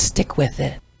decision and stick with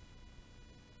it.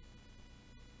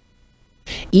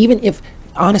 Even if,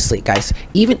 honestly, guys,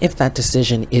 even if that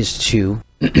decision is to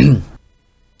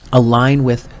align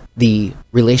with the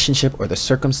relationship or the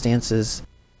circumstances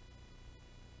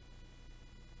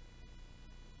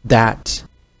that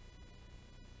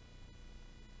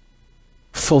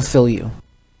fulfill you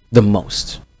the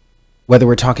most, whether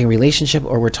we're talking relationship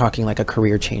or we're talking like a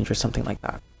career change or something like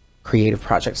that, creative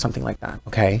project, something like that,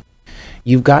 okay?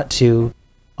 You've got to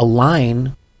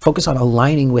focus on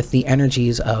aligning with the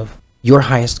energies of your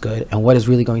highest good and what is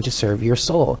really going to serve your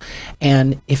soul.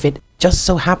 And if it just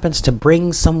so happens to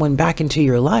bring someone back into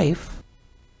your life,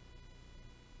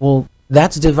 well,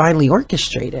 that's divinely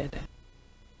orchestrated.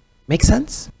 Make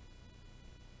sense?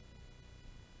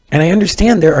 And I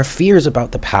understand there are fears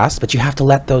about the past, but you have to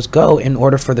let those go in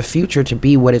order for the future to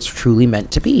be what it's truly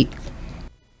meant to be.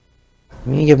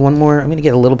 I'm gonna give one more. I'm gonna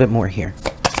get a little bit more here,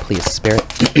 please, Spirit.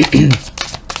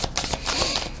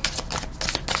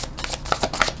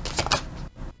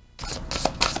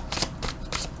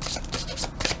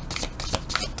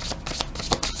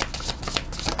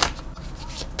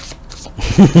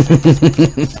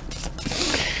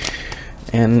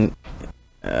 And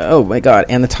oh my god,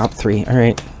 and the top three. All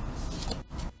right,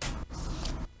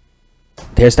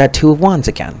 there's that Two of Wands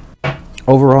again.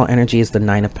 Overall energy is the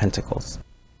Nine of Pentacles.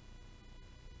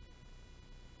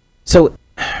 So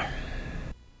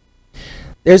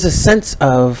there's a sense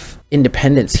of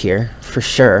independence here for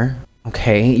sure.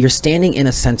 Okay, you're standing in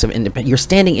a sense of independence. You're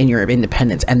standing in your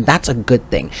independence, and that's a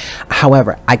good thing.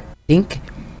 However, I think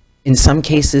in some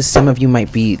cases, some of you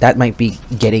might be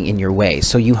getting in your way.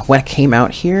 So what came out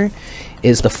here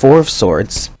is the Four of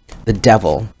Swords, the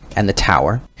Devil, and the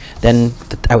Tower. Then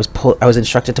I was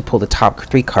instructed to pull the top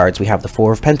three cards. We have the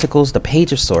Four of Pentacles, the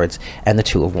Page of Swords, and the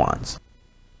Two of Wands.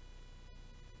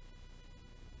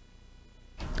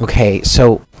 Okay,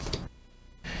 so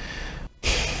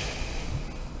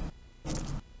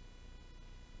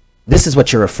this is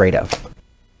what you're afraid of.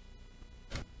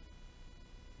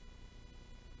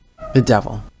 The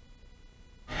Devil.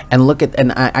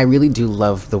 And I really do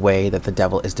love the way that the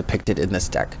Devil is depicted in this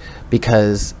deck,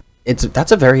 because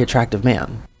that's a very attractive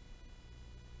man.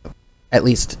 At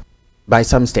least by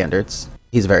some standards,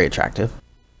 he's very attractive.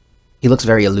 He looks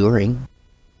very alluring,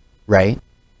 right?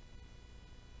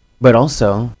 But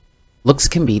also, looks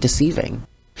can be deceiving.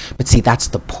 But see, that's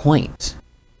the point.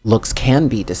 Looks can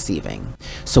be deceiving.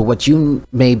 So what you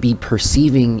may be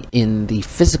perceiving in the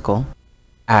physical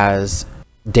as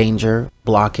danger,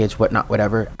 blockage, whatnot,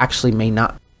 whatever, actually may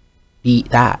not be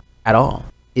that at all.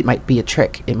 It might be a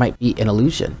trick. It might be an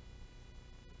illusion.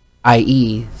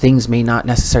 I.e., things may not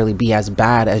necessarily be as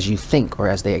bad as you think or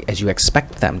as you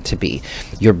expect them to be.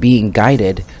 You're being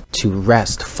guided to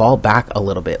rest, fall back a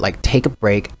little bit, like take a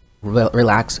break,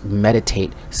 relax,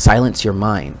 meditate, silence your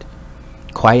mind,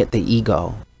 quiet the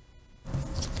ego.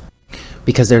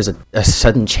 Because there's a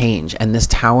sudden change, and this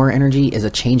Tower energy is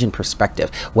a change in perspective.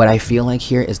 What I feel like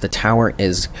here is the Tower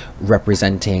is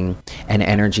representing an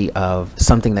energy of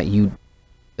something that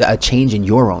a change in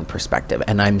your own perspective.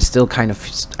 And I'm still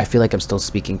I feel like I'm still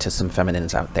speaking to some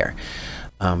feminines out there.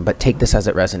 But take this as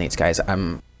it resonates, guys.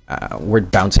 We're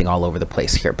bouncing all over the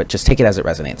place here, but just take it as it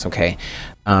resonates, okay?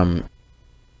 I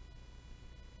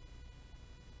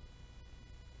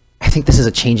think this is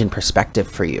a change in perspective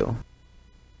for you.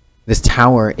 This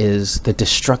Tower is the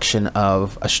destruction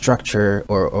of a structure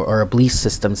or a belief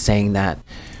system saying that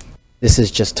this is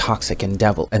just toxic and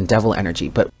devil energy.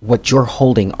 But what you're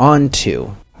holding on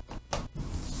to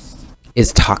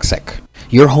is toxic.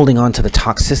 You're holding on to the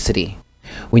toxicity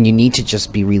when you need to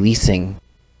just be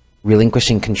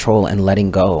relinquishing control and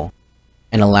letting go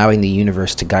and allowing the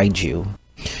universe to guide you.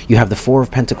 You have the Four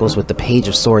of Pentacles with the Page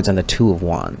of Swords and the Two of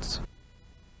Wands.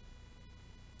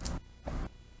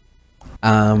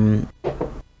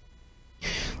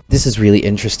 This is really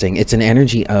interesting. It's an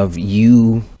energy of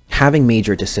you having made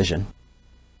your decision,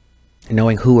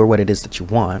 knowing who or what it is that you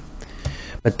want,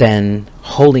 but then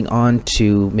holding on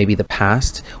to maybe the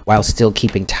past while still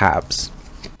keeping tabs.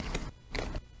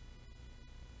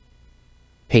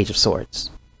 Page of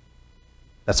Swords.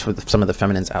 That's for some of the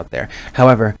feminines out there.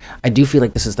 However, I do feel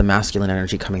like this is the masculine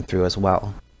energy coming through as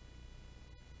well,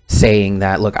 saying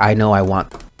that, look, I know I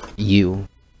want you,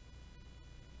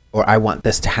 or I want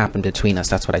this to happen between us.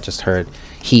 That's what I just heard.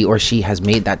 He or she has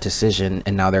made that decision,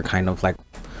 and now they're kind of like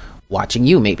watching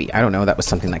you, maybe. I don't know. That was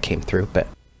something that came through, but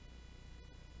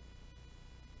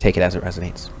Take it as it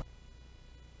resonates.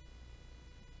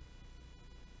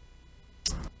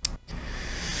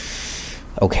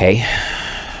 Okay,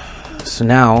 so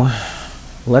now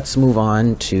let's move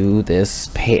on to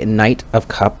this Knight of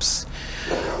Cups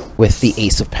with the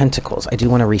Ace of Pentacles. I do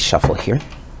want to reshuffle here.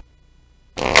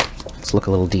 Let's look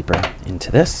a little deeper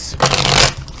into this.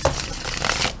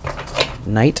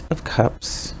 Knight of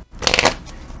Cups,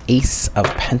 Ace of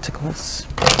Pentacles.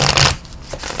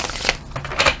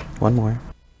 One more.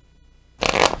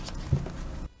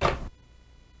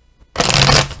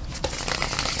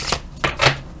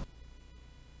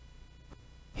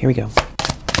 Here we go.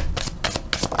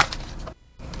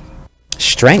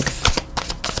 Strength.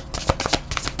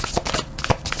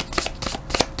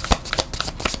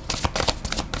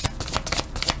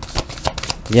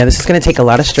 Yeah, this is going to take a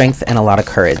lot of strength and a lot of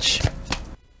courage.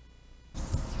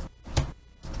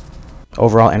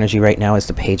 Overall energy right now is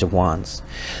the Page of Wands.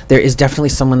 There is definitely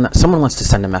someone wants to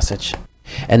send a message.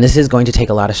 And this is going to take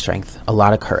a lot of strength, a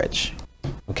lot of courage.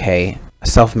 Okay?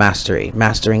 Self-mastery,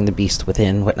 mastering the beast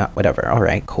within, whatnot, whatever. All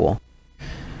right, cool.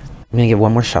 I'm going to give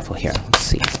one more shuffle here. Let's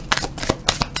see.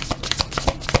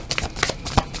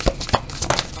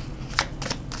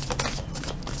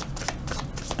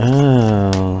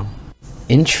 Oh,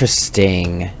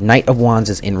 interesting. Knight of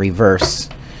Wands is in reverse.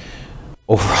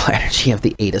 Overall energy of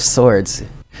the Eight of Swords.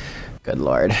 Good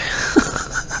Lord.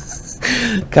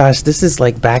 Gosh, this is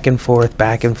like back and forth,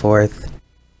 back and forth.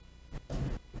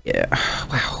 Yeah,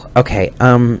 wow. Okay,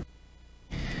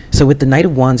 so with the Knight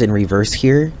of Wands in reverse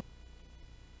here,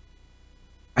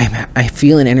 I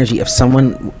feel an energy of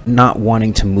someone not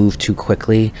wanting to move too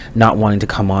quickly, not wanting to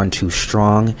come on too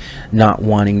strong, not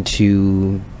wanting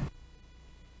to...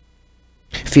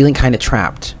 feeling kind of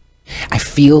trapped. I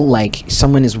feel like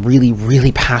someone is really,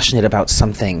 really passionate about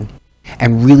something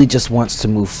and really just wants to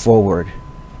move forward.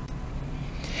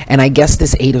 And I guess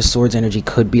this Eight of Swords energy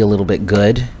could be a little bit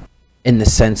good in the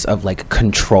sense of like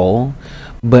control,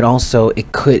 but also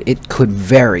it could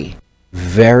very,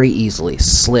 very easily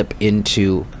slip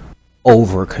into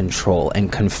over control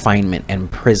and confinement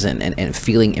and prison and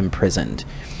feeling imprisoned.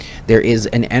 There is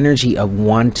an energy of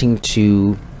wanting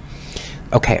to,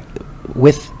 okay,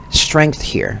 with strength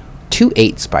here, 2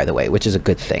 8s by the way, which is a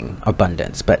good thing,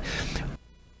 abundance, but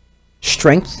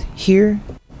strength here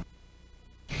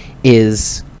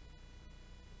is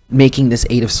making this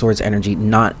Eight of Swords energy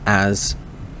not as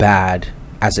bad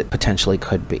as it potentially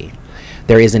could be.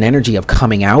 There is an energy of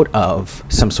coming out of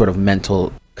some sort of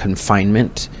mental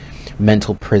confinement,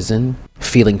 mental prison,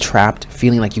 feeling trapped,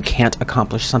 feeling like you can't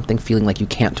accomplish something, feeling like you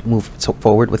can't move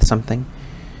forward with something.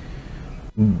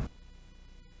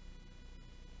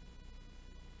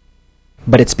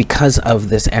 But it's because of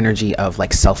this energy of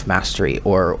like self-mastery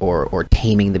or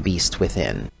taming the beast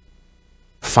within.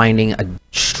 Finding a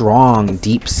strong,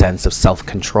 deep sense of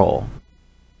self-control.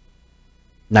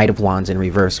 Knight of Wands in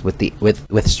reverse with the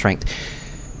with strength.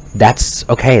 That's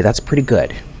okay, that's pretty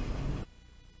good.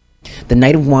 The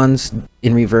Knight of Wands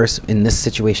in reverse in this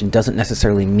situation doesn't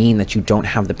necessarily mean that you don't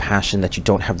have the passion, that you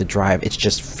don't have the drive. It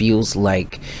just feels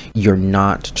like you're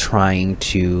not trying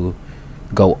to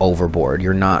go overboard.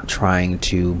 You're not trying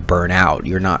to burn out.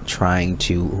 You're not trying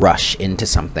to rush into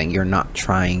something. You're not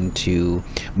trying to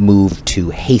move too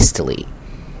hastily.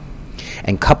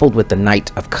 And coupled with the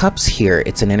Knight of Cups here,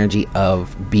 it's an energy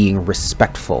of being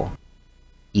respectful,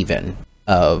 even,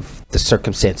 of the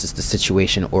circumstances, the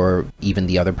situation, or even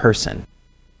the other person.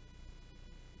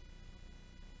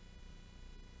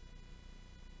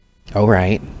 All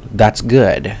right, that's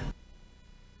good.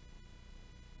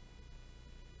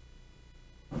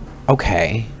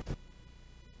 Okay.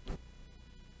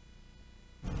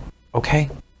 Okay.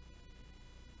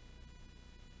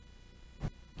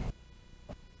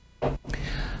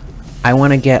 I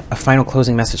want to get a final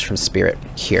closing message from Spirit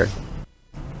here,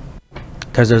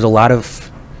 because there's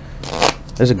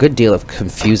a good deal of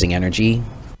confusing energy.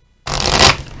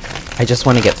 I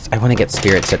want to get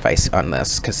Spirit's advice on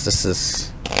this, because this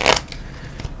is,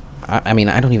 I mean,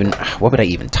 what would I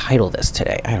even title this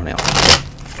today? I don't know.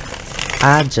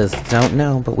 I just don't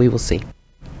know, but we will see.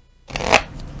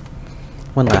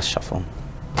 One last shuffle.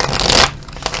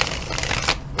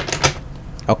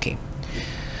 Okay.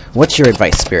 What's your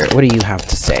advice, Spirit? What do you have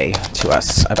to say to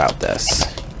us about this?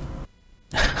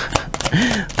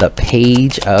 The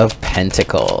Page of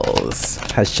Pentacles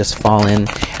has just fallen.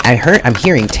 I'm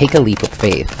hearing take a leap of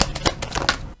faith.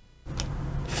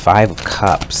 5 of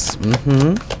Cups.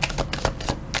 Mm-hmm.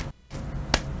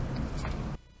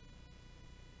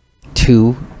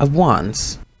 2 of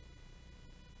Wands.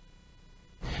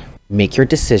 Make your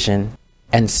decision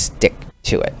and stick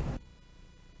to it.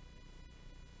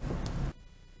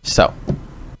 So,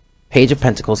 Page of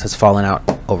Pentacles has fallen out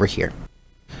over here.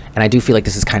 And I do feel like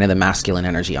this is kind of the masculine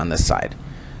energy on this side.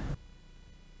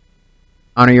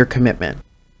 Honor your commitment.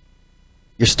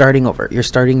 You're starting over. You're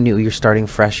starting new. You're starting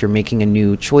fresh. You're making a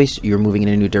new choice. You're moving in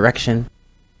a new direction.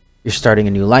 You're starting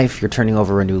a new life. You're turning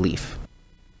over a new leaf.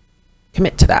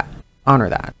 Commit to that. Honor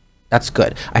that. That's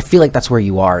good. I feel like that's where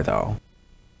you are, though.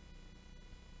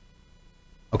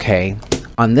 Okay.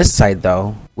 On this side,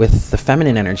 though, with the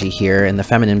feminine energy here and the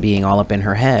feminine being all up in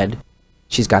her head,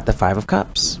 she's got the Five of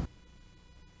Cups.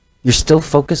 You're still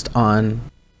focused on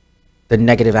the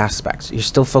negative aspects. You're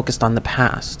still focused on the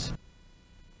past.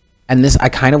 And this, I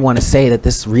kind of want to say that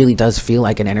this really does feel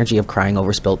like an energy of crying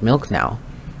over spilt milk now.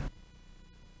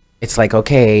 It's like,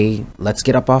 okay, let's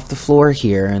get up off the floor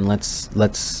here and let's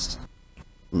let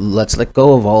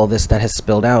go of all of this that has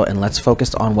spilled out, and let's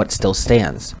focus on what still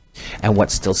stands. And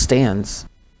what still stands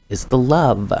is the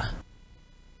love.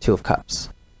 Two of Cups.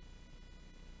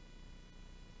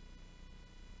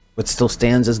 What still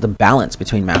stands is the balance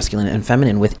between masculine and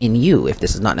feminine within you, if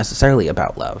this is not necessarily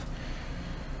about love.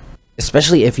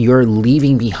 Especially if you're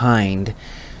leaving behind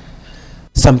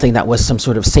something that was some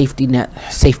sort of safety net,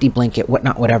 safety blanket,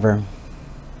 whatnot, whatever.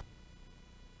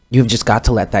 You've just got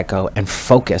to let that go and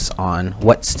focus on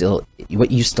what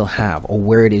you still have, or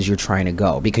where it is you're trying to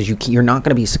go, because you're not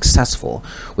going to be successful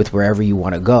with wherever you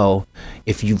want to go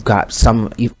if you've got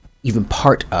even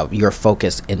part of your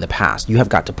focus in the past. You have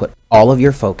got to put all of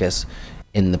your focus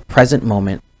in the present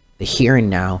moment, the here and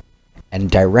now, and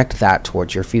direct that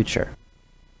towards your future.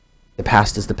 The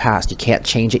past is the past. You can't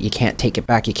change it. You can't take it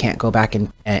back. You can't go back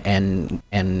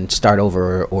and start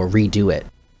over or redo it.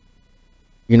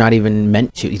 You're not even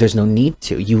meant to. There's no need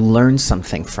to. You learn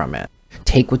something from it.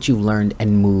 Take what you learned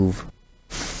and move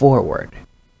forward,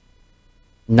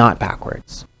 not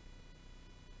backwards.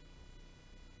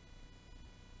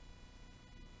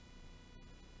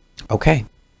 Okay.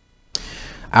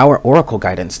 Our oracle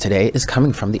guidance today is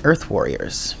coming from the Earth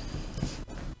Warriors.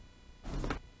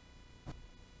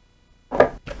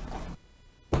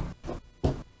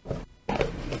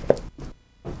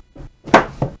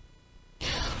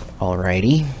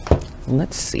 Alrighty,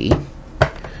 let's see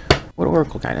what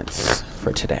oracle guidance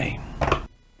for today.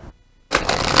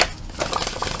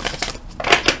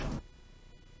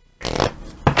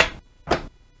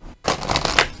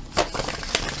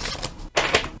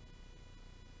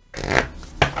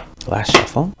 Last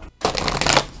shuffle.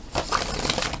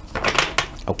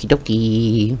 Okie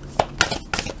dokie.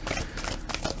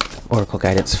 Oracle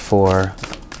guidance for,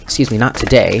 excuse me, not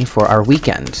today, for our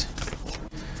weekend.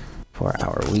 For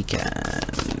our weekend.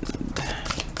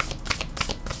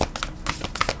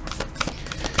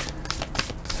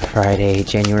 Friday,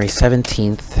 January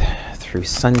 17th through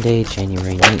Sunday,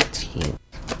 January 19th.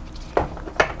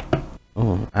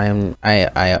 Oh,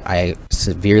 I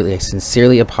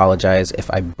sincerely apologize if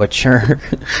I butcher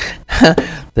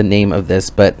the name of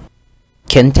this, but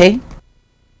Kente,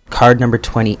 card number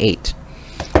 28.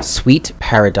 Sweet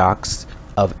paradox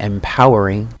of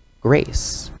empowering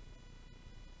grace.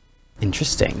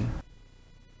 Interesting.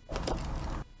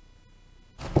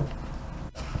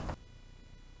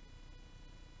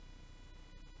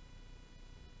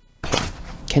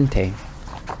 Kente.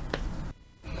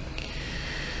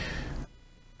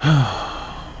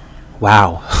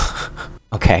 Wow.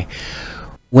 Okay.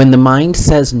 When the mind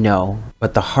says no,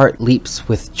 but the heart leaps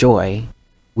with joy,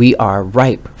 we are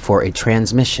ripe for a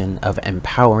transmission of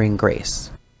empowering grace.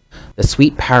 The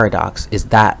sweet paradox is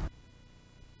that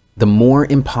the more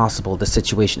impossible the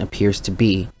situation appears to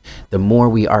be, the more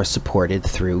we are supported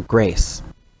through grace,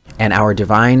 and our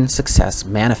divine success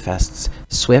manifests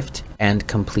swift and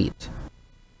complete.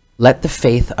 Let the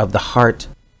faith of the heart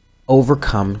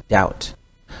overcome doubt.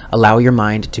 Allow your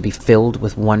mind to be filled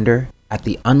with wonder at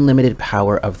the unlimited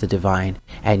power of the divine,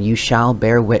 and you shall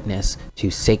bear witness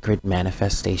to sacred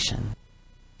manifestation.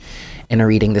 In a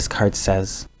reading, this card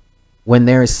says, when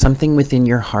there is something within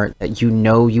your heart that you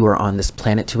know you are on this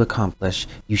planet to accomplish,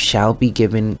 you shall be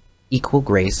given equal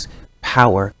grace,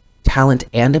 power, talent,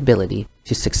 and ability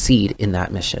to succeed in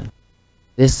that mission.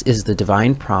 This is the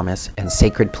divine promise and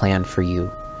sacred plan for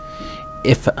you.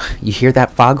 If you hear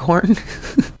that foghorn,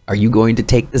 are you going to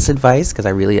take this advice? Because I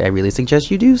really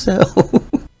suggest you do so.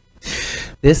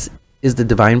 This is the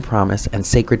divine promise and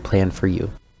sacred plan for you.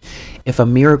 If a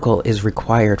miracle is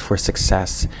required for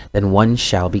success, then one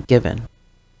shall be given.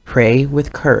 Pray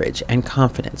with courage and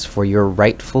confidence for your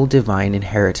rightful divine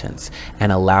inheritance,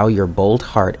 and allow your bold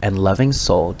heart and loving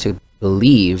soul to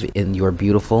believe in your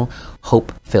beautiful,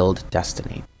 hope-filled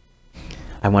destiny.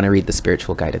 I want to read the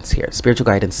spiritual guidance here. Spiritual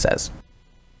guidance says,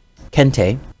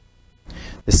 Kente,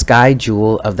 the sky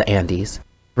jewel of the Andes,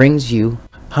 brings you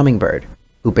Hummingbird,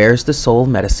 who bears the soul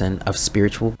medicine of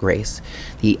spiritual grace,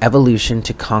 the evolution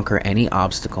to conquer any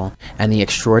obstacle, and the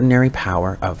extraordinary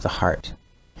power of the heart.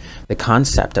 The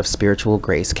concept of spiritual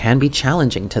grace can be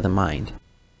challenging to the mind.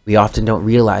 We often don't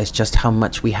realize just how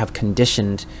much we have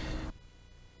been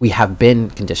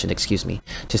conditioned,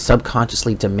 to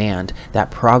subconsciously demand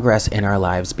that progress in our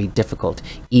lives be difficult,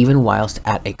 even whilst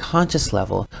at a conscious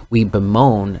level we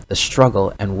bemoan the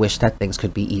struggle and wish that things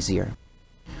could be easier.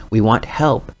 We want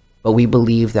help, but we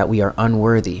believe that we are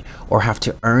unworthy or have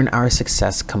to earn our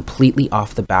success completely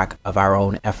off the back of our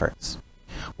own efforts.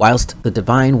 Whilst the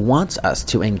divine wants us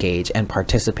to engage and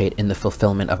participate in the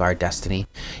fulfillment of our destiny,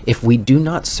 if we do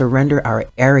not surrender our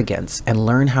arrogance and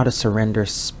learn how to surrender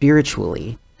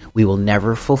spiritually, we will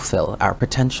never fulfill our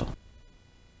potential.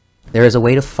 There is a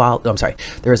way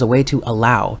to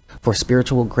allow for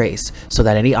spiritual grace so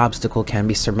that any obstacle can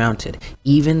be surmounted,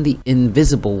 even the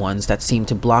invisible ones that seem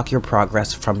to block your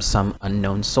progress from some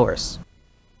unknown source.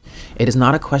 It is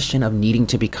not a question of needing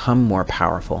to become more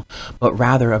powerful, but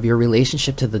rather of your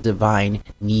relationship to the divine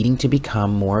needing to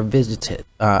become more vitalized.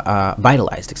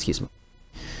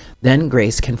 Then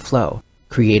grace can flow,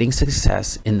 creating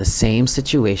success in the same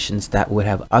situations that would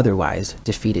have otherwise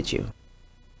defeated you.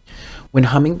 When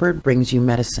Hummingbird brings you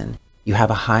medicine, you have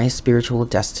a high spiritual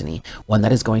destiny, one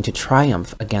that is going to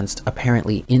triumph against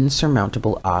apparently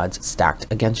insurmountable odds stacked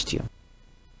against you.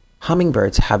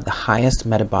 Hummingbirds have the highest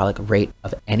metabolic rate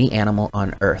of any animal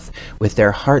on Earth, with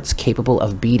their hearts capable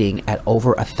of beating at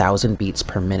over 1,000 beats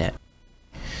per minute.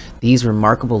 These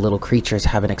remarkable little creatures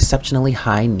have an exceptionally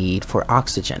high need for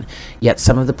oxygen, yet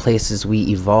some of the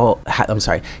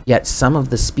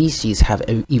species have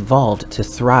evolved to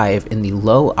thrive in the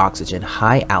low oxygen,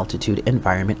 high altitude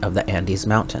environment of the Andes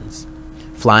Mountains,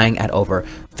 flying at over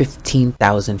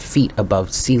 15,000 feet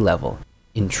above sea level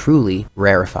in truly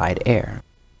rarefied air.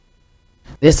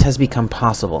 This has become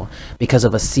possible because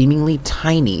of a seemingly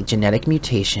tiny genetic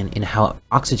mutation in how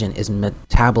oxygen is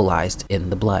metabolized in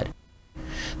the blood.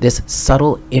 This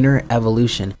subtle inner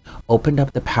evolution opened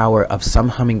up the power of some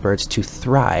hummingbirds to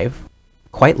thrive,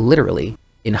 quite literally,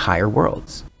 in higher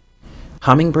worlds.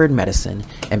 Hummingbird medicine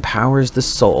empowers the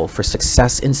soul for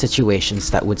success in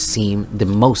situations that would seem the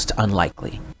most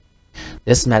unlikely.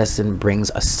 This medicine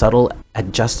brings a subtle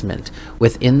adjustment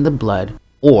within the blood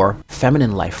or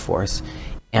feminine life force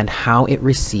and how it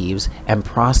receives and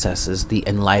processes the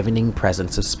enlivening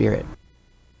presence of spirit.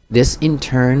 This in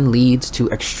turn leads to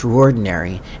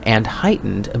extraordinary and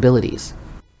heightened abilities.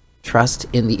 Trust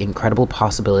in the incredible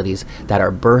possibilities that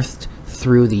are birthed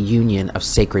through the union of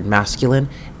sacred masculine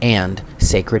and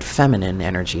sacred feminine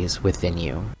energies within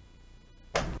you.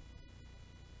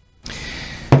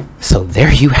 So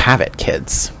there you have it,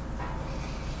 kids.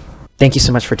 Thank you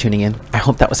so much for tuning in. I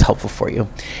hope that was helpful for you.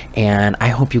 And I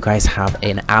hope you guys have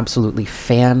an absolutely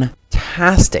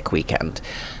fantastic weekend.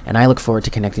 And I look forward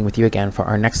to connecting with you again for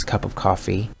our next cup of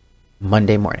coffee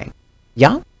Monday morning.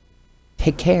 Yeah?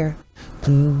 Take care.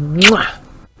 Mwah.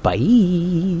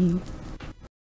 Bye.